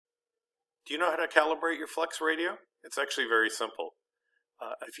Do you know how to calibrate your FlexRadio? It's actually very simple.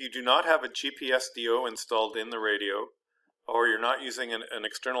 If you do not have a GPSDO installed in the radio, or you're not using an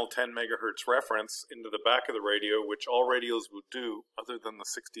external 10 megahertz reference into the back of the radio, which all radios will do other than the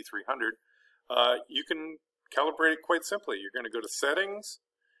 6300, you can calibrate it quite simply. You're going to go to Settings,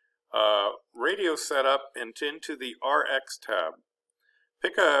 Radio Setup, and into the RX tab.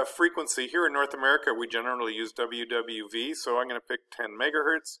 Pick a frequency. Here in North America, we generally use WWV, so I'm going to pick 10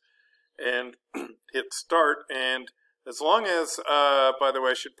 megahertz and hit Start. And as long as, by the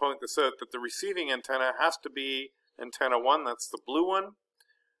way, I should point this out, that the receiving antenna has to be antenna 1, that's the blue one.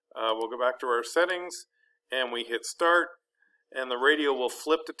 We'll go back to our settings, and we hit Start, and the radio will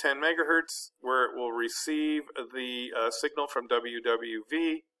flip to 10 megahertz, where it will receive the signal from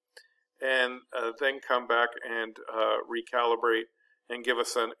WWV, and then come back and recalibrate and give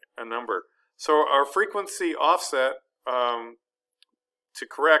us a number. So our frequency offset to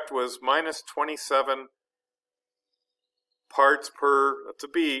correct was minus 27 parts per, that's a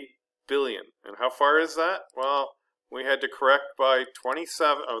B, billion. And how far is that? Well, we had to correct by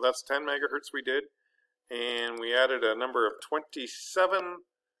 27, oh, that's 10 megahertz we did. And we added a number of 27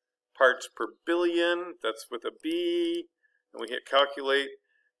 parts per billion, that's with a B, and we hit calculate.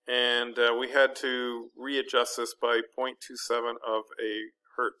 And we had to readjust this by 0.27 of a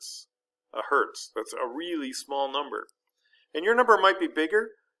hertz. That's a really small number. And your number might be bigger.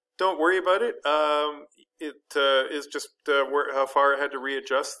 Don't worry about it. It is just how far I had to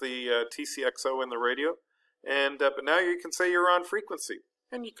readjust the TCXO in the radio. And but now you can say you're on frequency.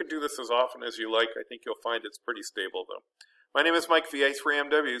 And you can do this as often as you like. I think you'll find it's pretty stable, though. My name is Mike,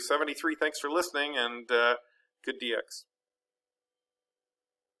 VA3MW73. Thanks for listening, and good DX.